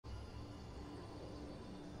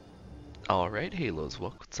Alright, Halos,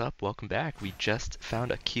 what's up? Welcome back. We just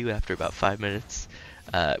found a queue after about 5 minutes.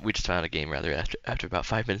 We just found a game rather after about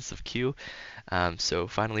 5 minutes of queue. So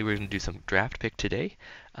finally we're going to do some draft pick today.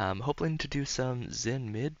 Hoping to do some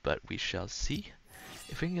Zen mid, but we shall see.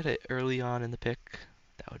 If we can get it early on in the pick,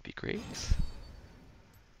 that would be great.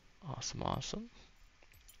 Awesome, awesome.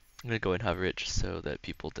 I'm going to go and hover it just so that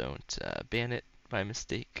people don't ban it by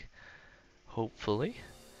mistake. Hopefully.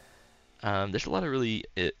 There's a lot of really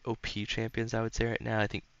OP champions, I would say, right now. I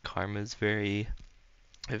think Karma's very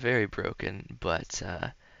broken, but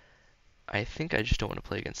I think I just don't want to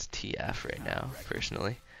play against TF right now,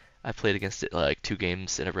 personally. I played against it like 2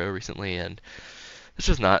 games in a row recently, and it's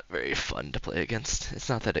just not very fun to play against. It's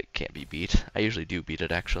not that it can't be beat. I usually do beat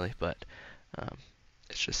it, actually, but um,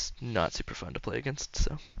 it's just not super fun to play against,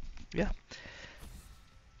 so yeah.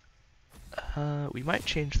 We might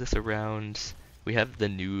change this around. We have the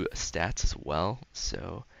new stats as well,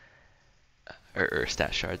 so or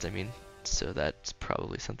stat shards, I mean. So that's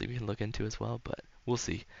probably something we can look into as well, but we'll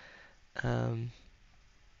see. I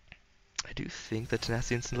do think the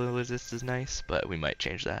tenacity and slow resist is nice, but we might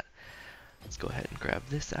change that. Let's go ahead and grab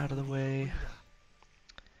this out of the way.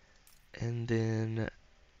 And then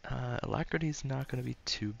alacrity is not going to be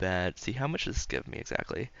too bad. See, how much does this give me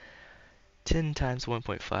exactly? 10 times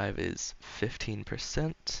 1.5 is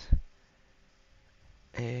 15%.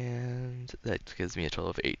 And that gives me a total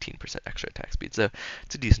of 18% extra attack speed. So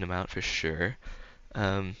it's a decent amount for sure.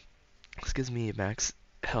 This gives me max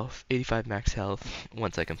health, 85 max health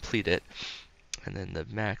once I complete it. And then the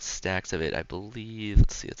max stacks of it, I believe,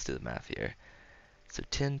 let's do the math here. So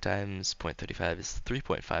 10 times 0.35 is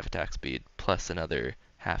 3.5 attack speed plus another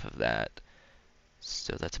half of that.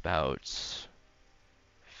 So that's about,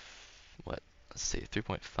 what, let's see,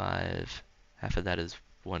 3.5, half of that is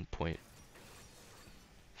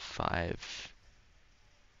 1.5,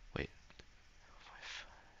 wait,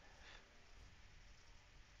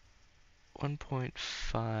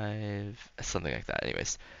 1.5, something like that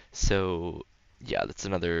anyways. So yeah, that's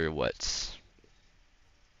another, what,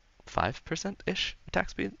 5%-ish attack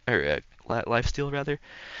speed, or lifesteal rather.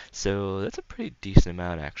 So that's a pretty decent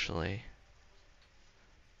amount actually.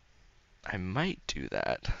 I might do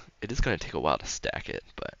that. It is going to take a while to stack it,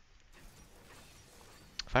 but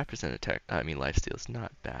 5% attack, I mean lifesteal is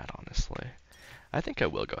not bad honestly. I think I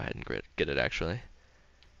will go ahead and get it actually.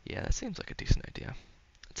 Yeah, that seems like a decent idea.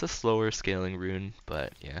 It's a slower scaling rune,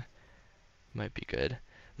 but yeah, might be good.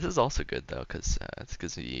 This is also good though, because it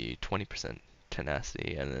gives me 20%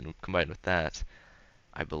 tenacity, and then combined with that,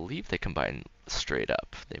 I believe they combine straight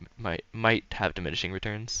up. They might have diminishing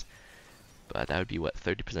returns, but that would be what,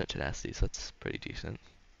 30% tenacity, so that's pretty decent.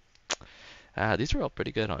 These are all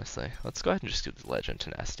pretty good, honestly. Let's go ahead and just do the legend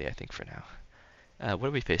tenacity, I think, for now. What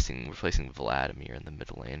are we facing? We're facing Vladimir in the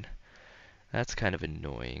middle lane. That's kind of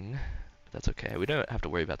annoying, but that's okay. We don't have to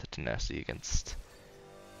worry about the tenacity against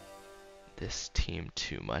this team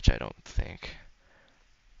too much, I don't think.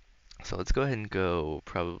 So let's go ahead and go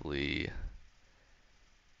probably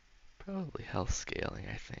health scaling,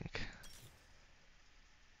 I think.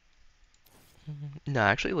 No,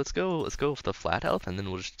 actually, let's go with the flat health, and then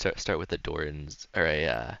we'll just start with a Doran's or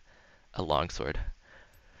a longsword.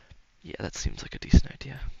 Yeah, that seems like a decent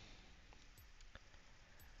idea.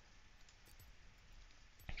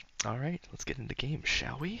 All right, let's get into game,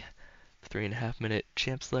 shall we? 3.5 minute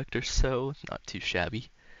champ select or so, not too shabby.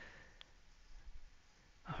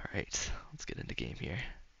 All right, let's get into game here.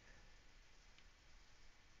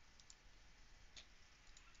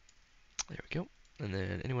 There we go. And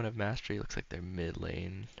then anyone have mastery? Looks like their mid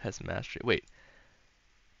lane has mastery. Wait,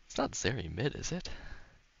 it's not Zeri mid, is it?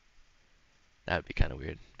 That would be kind of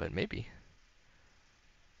weird, but maybe.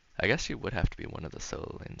 I guess she would have to be one of the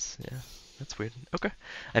solo lanes. Yeah, that's weird. Okay.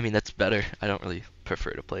 I mean, that's better. I don't really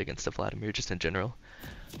prefer to play against a Vladimir, just in general.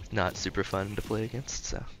 Not super fun to play against,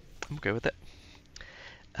 so I'm okay with it.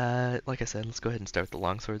 Like I said, let's go ahead and start with the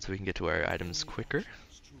longsword so we can get to our items quicker.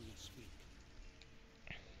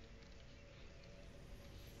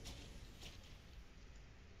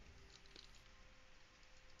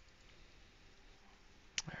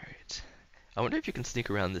 Alright. I wonder if you can sneak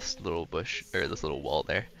around this little bush, or this little wall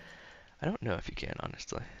there. I don't know if you can,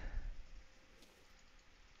 honestly.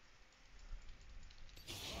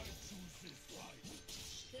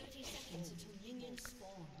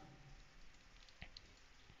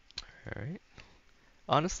 Alright.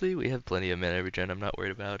 Honestly, we have plenty of mana regen. I'm not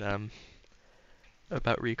worried about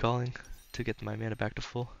recalling to get my mana back to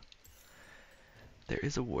full. There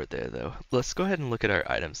is a ward there though. Let's go ahead and look at our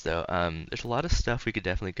items though. There's a lot of stuff we could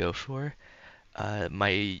definitely go for.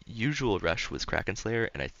 My usual rush was Kraken Slayer,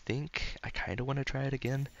 and I think I kind of want to try it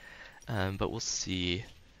again. But we'll see.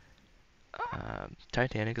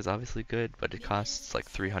 Titanic is obviously good, but it costs like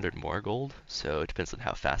 300 more gold, so it depends on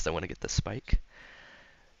how fast I want to get the spike.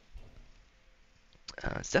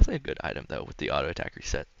 It's definitely a good item though with the auto attack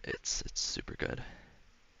reset. It's super good.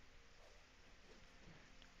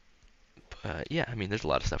 But yeah, I mean, there's a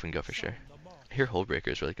lot of stuff we can go for sure. I hear Hullbreaker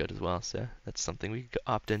is really good as well, so that's something we could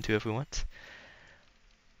opt into if we want.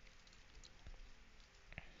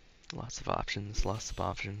 Lots of options, lots of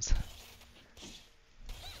options.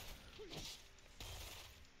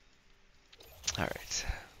 Alright.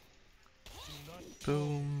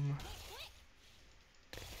 Boom.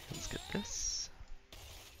 Let's get this.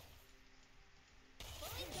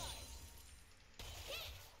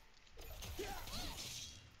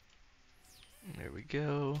 There we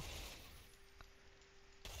go.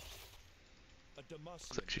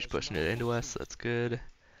 Looks like she's pushing it into us, so that's good.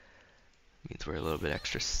 Means we're a little bit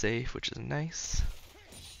extra safe, which is nice.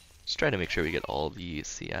 Just try to make sure we get all the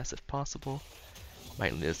CS if possible.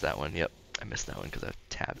 Might lose that one. Yep, I missed that one because I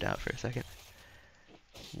tabbed out for a second.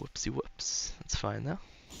 Whoopsie whoops. That's fine though.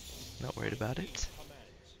 Not worried about it.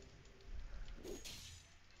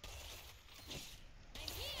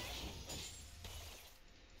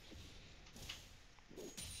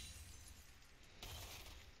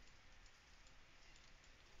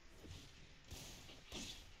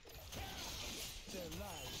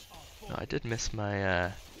 No, I did miss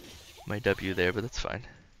my my W there, but that's fine.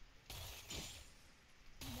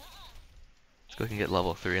 Let's go and get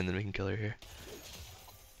level 3 and then we can kill her here.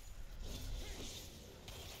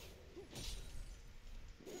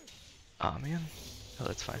 Aw, man. Oh,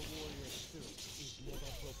 that's fine.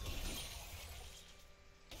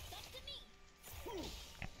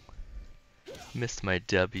 Missed my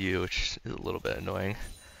W, which is a little bit annoying.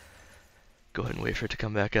 Go ahead and wait for it to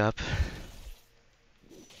come back up.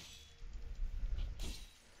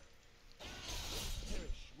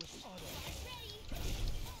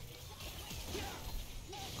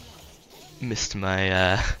 Missed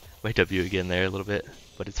my my W again there a little bit,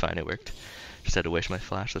 but it's fine, it worked. Just had to waste my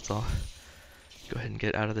flash, that's all. Go ahead and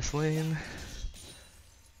get out of this lane.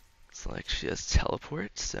 Looks like she has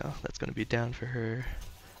teleport, so that's gonna be down for her.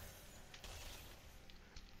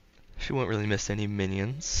 She won't really miss any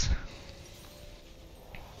minions,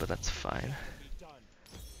 but that's fine.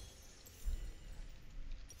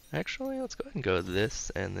 Actually, let's go ahead and go with this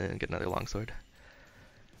and then get another longsword.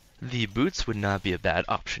 The boots would not be a bad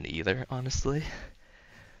option either, honestly.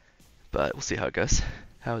 But we'll see how it goes.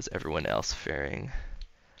 How is everyone else faring?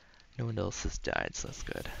 No one else has died, so that's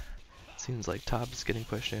good. Seems like top is getting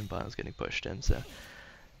pushed in, bottom's getting pushed in, so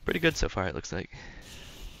pretty good so far it looks like.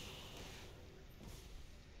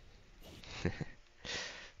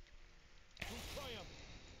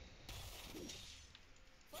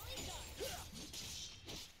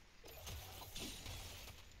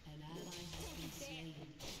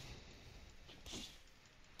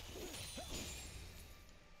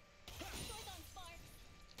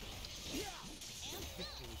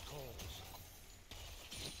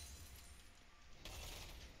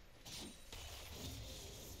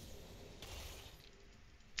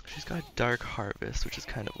 She's got Dark Harvest, which is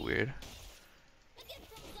kind of weird.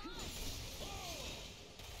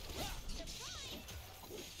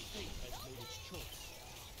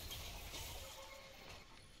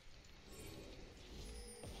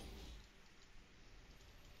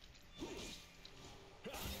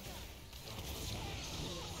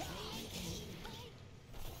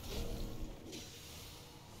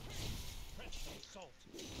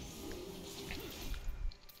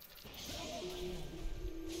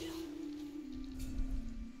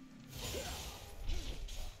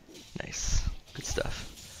 Nice. Good stuff.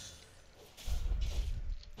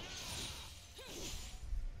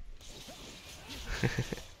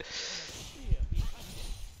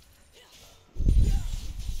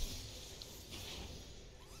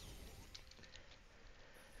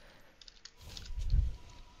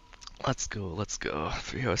 Let's go, let's go.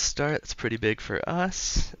 3-0 start, that's pretty big for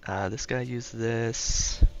us. This guy used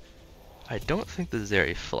this. I don't think the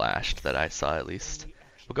Zeri flashed that I saw at least.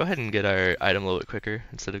 We'll go ahead and get our item a little bit quicker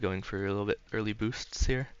instead of going for a little bit early boosts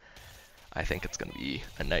here. I think it's going to be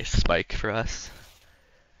a nice spike for us,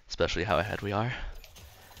 especially how ahead we are.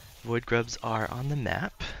 Void Grubs are on the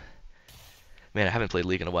map. Man, I haven't played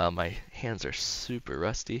League in a while. My hands are super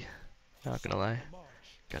rusty, not gonna lie.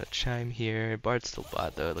 Got a Chime here. Bard's still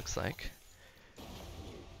bot though, it looks like.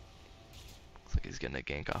 Looks like he's getting a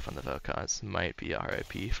gank off on the Vel'Koz. Might be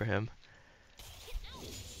RIP for him.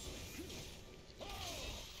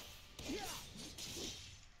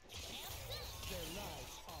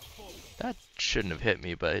 That shouldn't have hit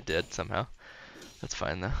me, but it did somehow. That's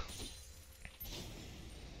fine though.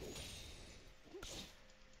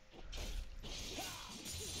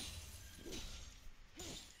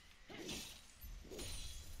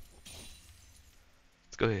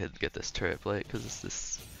 go ahead and get this turret plate because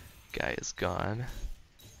this guy is gone.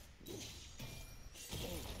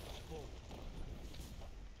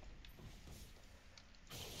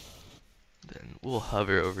 Then we'll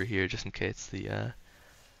hover over here just in case the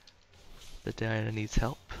Diana needs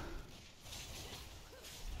help.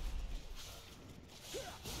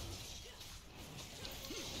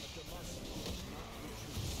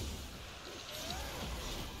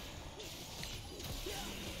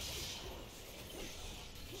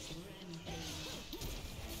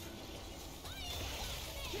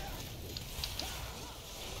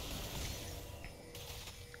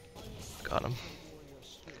 Got him.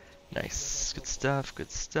 Nice. Good stuff, good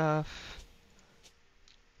stuff.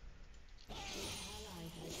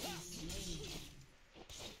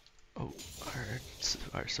 Oh,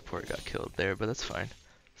 our support got killed there, but that's fine.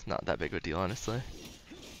 It's not that big of a deal, honestly.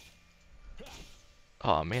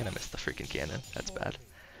 Oh man, I missed the freaking cannon. That's bad.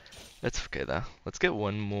 That's okay though. Let's get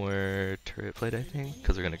one more turret plate, I think,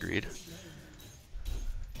 because we're gonna greed.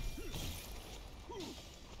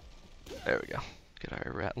 There we go. Get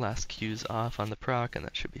our last Qs off on the proc, and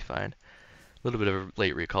that should be fine. A little bit of a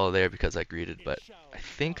late recall there because I greeted, but I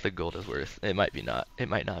think the gold is worth. It might be not. It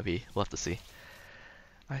might not be. We'll have to see.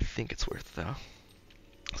 I think it's worth though.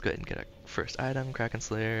 Let's go ahead and get our first item, Kraken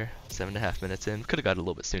Slayer. 7.5 minutes in. Could have got it a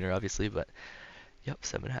little bit sooner, obviously, but yep,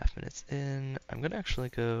 7.5 minutes in. I'm gonna actually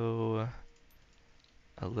go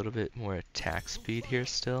a little bit more attack speed here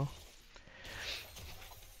still.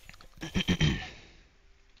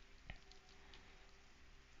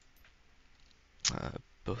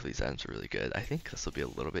 Both of these items are really good. I think this will be a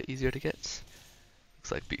little bit easier to get.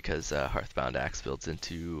 Looks like because Hearthbound Axe builds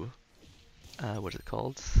into, what is it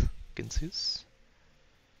called? Ginsu's?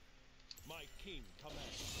 My king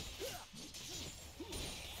commands.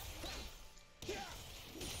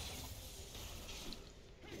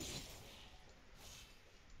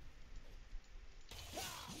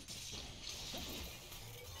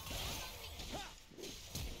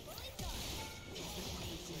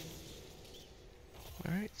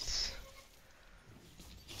 Alright.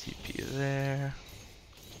 TP there.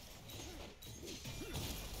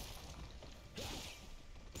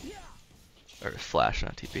 Or flash,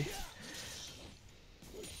 not TP.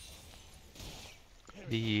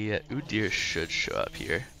 The Udyr should show up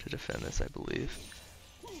here to defend this, I believe.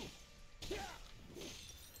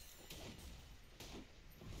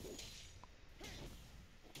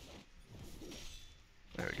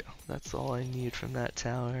 There we go. That's all I need from that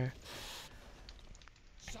tower.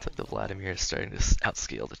 Looks like the Vladimir is starting to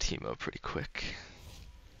outscale the Teemo pretty quick.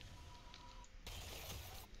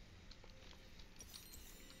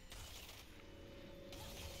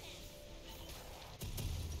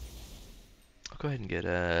 I'll go ahead and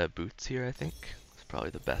get boots here, I think. It's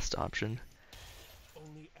probably the best option.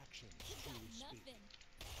 Only actions truly speak.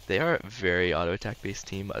 They are a very auto-attack based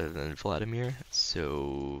team other than Vladimir,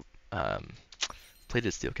 so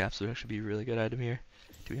plated steel caps would actually be a really good item here,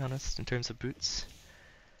 to be honest, in terms of boots.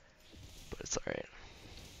 But it's alright.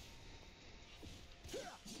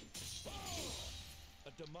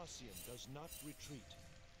 A Demacian does not retreat.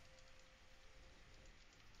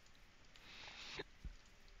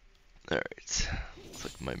 Alright. Looks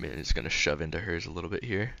like my minion is going to shove into hers a little bit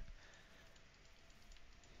here.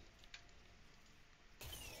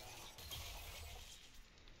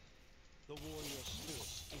 The warrior's spirit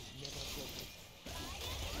is never broken.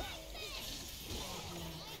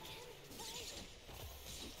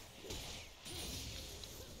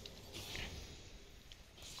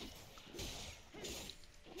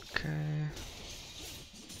 Okay.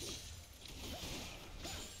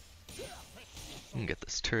 We can get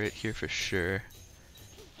this turret here for sure.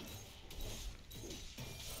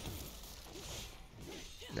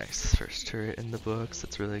 Nice, first turret in the books,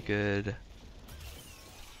 that's really good.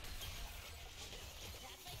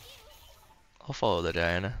 I'll follow the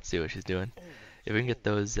Diana, see what she's doing. If we can get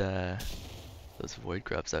those void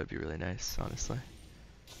grubs, that would be really nice, honestly.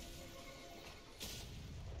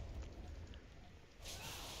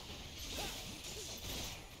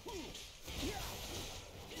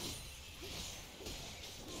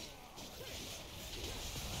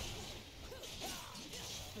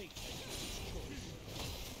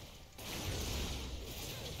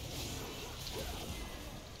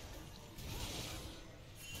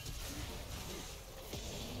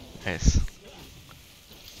 Nice.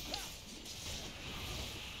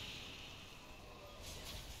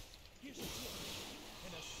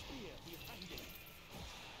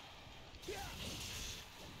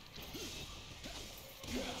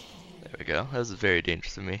 There we go. That was very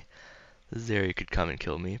dangerous of me. Zeri could come and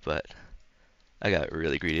kill me, but I got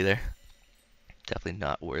really greedy there. Definitely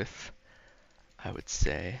not worth I would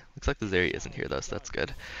say. Looks like the Zeri isn't here though, so that's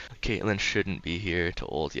good. Caitlyn shouldn't be here to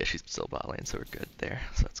ult. Yeah, she's still bot lane, so we're good there.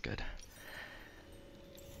 So that's good.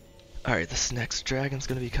 Alright, this next dragon's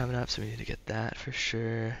gonna be coming up, so we need to get that for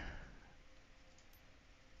sure.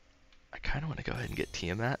 I kind of want to go ahead and get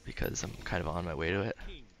Tiamat because I'm kind of on my way to it.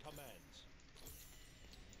 King commands.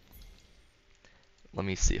 Let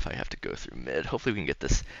me see if I have to go through mid. Hopefully we can get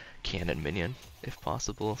this cannon minion, if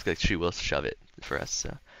possible. It's like she will shove it for us,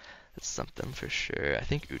 so that's something for sure. I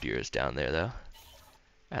think Udyr is down there, though.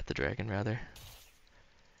 At the dragon, rather.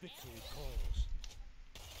 Victory calls.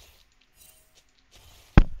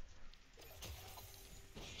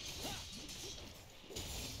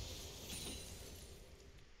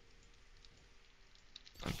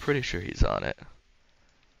 I'm pretty sure he's on it.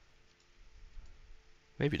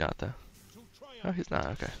 Maybe not, though. To Oh, triumph. he's not.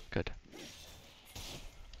 Okay, good.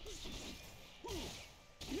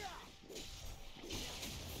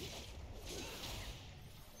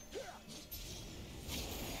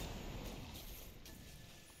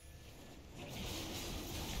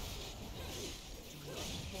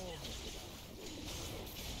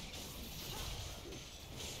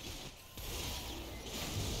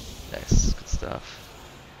 Nice, good stuff.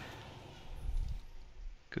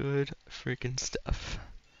 Good freaking stuff.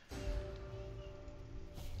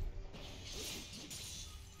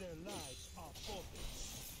 Their lives are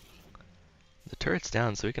forfeits. The turret's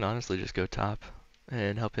down, so we can honestly just go top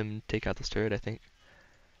and help him take out this turret, I think.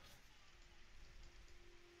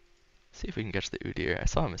 See if we can catch the Udyr. I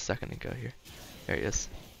saw him a second ago here. There he is.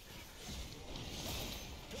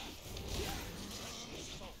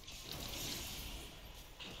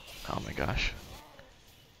 Oh my gosh.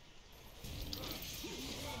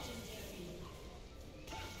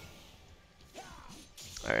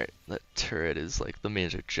 Alright, that turret is like, the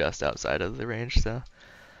mains are just outside of the range, so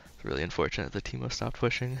it's really unfortunate the Teemo stopped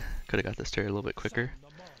pushing. Could have got this turret a little bit quicker.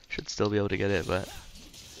 Sound the march. Should still be able to get it, but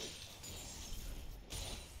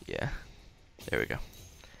yeah, there we go.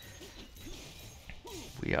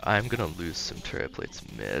 I'm gonna lose some turret plates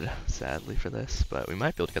mid, sadly, for this, but we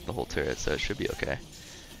might be able to get the whole turret, so it should be okay.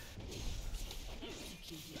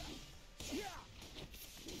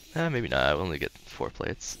 Maybe not. We'll only get 4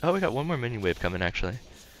 plates. Oh, we got one more minion wave coming, actually.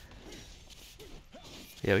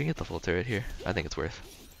 Yeah, we can get the full turret here. I think it's worth.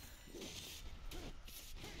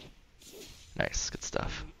 Nice, good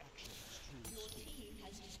stuff.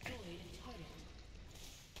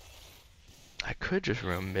 I could just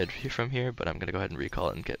roam mid from here, but I'm gonna go ahead and recall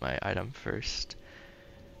it and get my item first.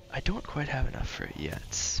 I don't quite have enough for it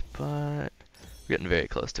yet, but we're getting very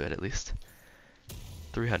close to it at least.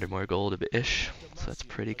 300 more gold a bit-ish, so that's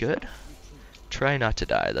pretty good. Try not to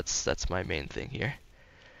die, that's my main thing here.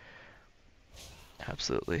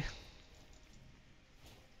 Absolutely.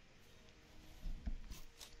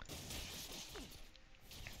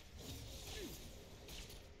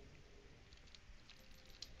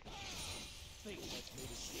 Fate has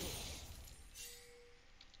made its choice.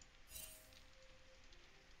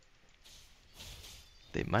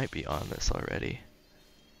 They might be on this already.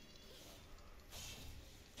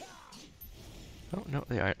 Oh, no,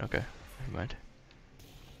 they aren't. Okay, never mind.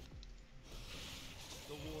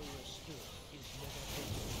 The warrior's spirit is never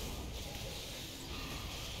broken.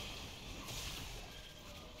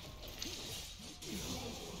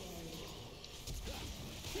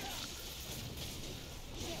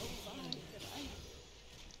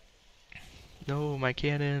 No, my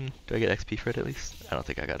cannon. Do I get XP for it at least? I don't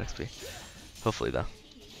think I got XP. Hopefully, though.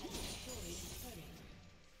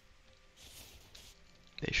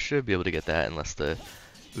 They should be able to get that unless the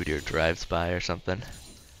Udyr drives by or something.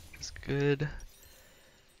 Which is good.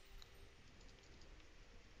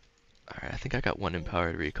 Alright, I think I got 1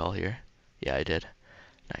 empowered recall here. Yeah, I did.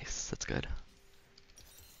 Nice, that's good.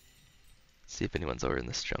 See if anyone's over in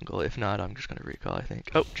this jungle. If not, I'm just gonna recall, I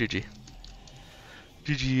think. Oh, GG.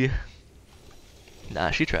 GG.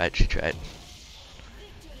 Nah, she tried, she tried.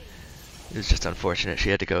 It was just unfortunate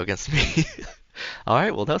she had to go against me.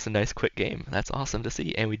 Alright, well that was a nice quick game. That's awesome to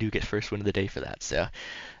see, and we do get first win of the day for that, so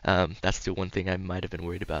that's the one thing I might have been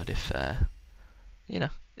worried about if, you know,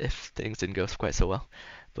 if things didn't go quite so well.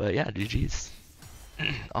 But yeah, GG's.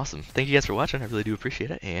 Awesome. Thank you guys for watching, I really do appreciate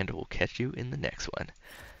it, and we'll catch you in the next one.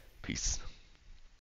 Peace.